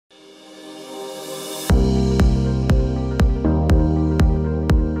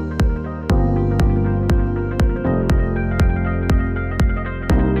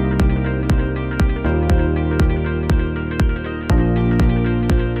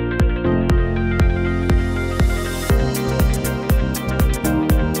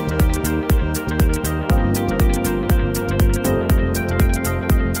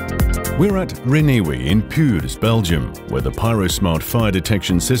We're at Renewi in Puurs, Belgium, where the PYROsmart fire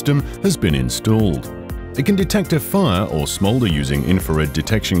detection system has been installed. It can detect a fire or smoulder using infrared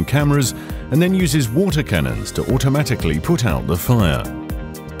detection cameras and then uses water cannons to automatically put out the fire.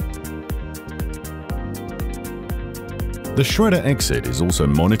 The shredder exit is also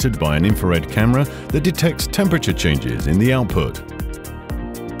monitored by an infrared camera that detects temperature changes in the output.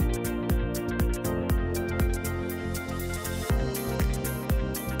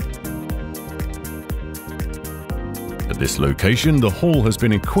 At this location, the hall has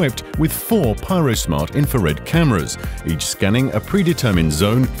been equipped with 4 PYROsmart infrared cameras, each scanning a predetermined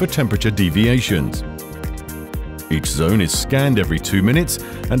zone for temperature deviations. Each zone is scanned every 2 minutes,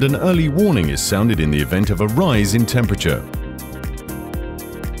 and an early warning is sounded in the event of a rise in temperature.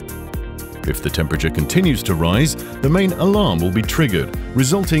 If the temperature continues to rise, the main alarm will be triggered,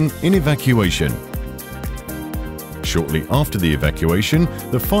 resulting in evacuation. Shortly after the evacuation,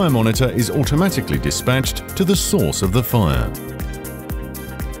 the fire monitor is automatically dispatched to the source of the fire.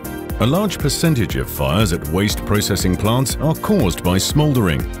 A large percentage of fires at waste processing plants are caused by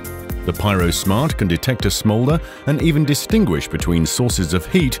smouldering. The PYROsmart can detect a smoulder and even distinguish between sources of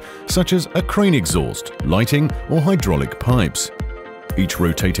heat, such as a crane exhaust, lighting, or hydraulic pipes. Each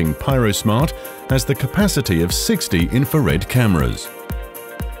rotating PYROsmart has the capacity of 60 infrared cameras,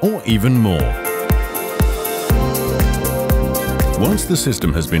 or even more. Once the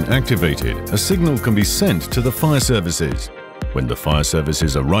system has been activated, a signal can be sent to the fire services. When the fire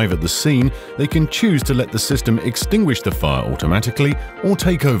services arrive at the scene, they can choose to let the system extinguish the fire automatically or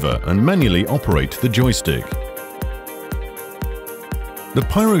take over and manually operate the joystick. The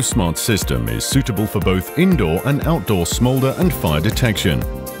PYROsmart system is suitable for both indoor and outdoor smoulder and fire detection.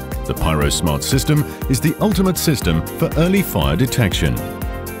 The PYROsmart system is the ultimate system for early fire detection.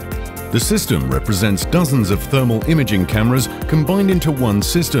 The system represents dozens of thermal imaging cameras combined into one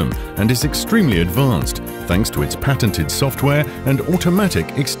system and is extremely advanced thanks to its patented software and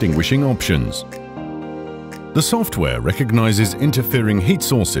automatic extinguishing options. The software recognizes interfering heat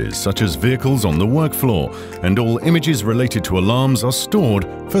sources such as vehicles on the work floor, and all images related to alarms are stored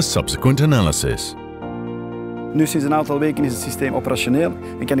for subsequent analysis. Nu sinds een aantal weken is het systeem operationeel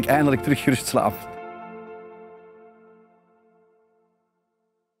en kan ik eindelijk terug gerust slapen.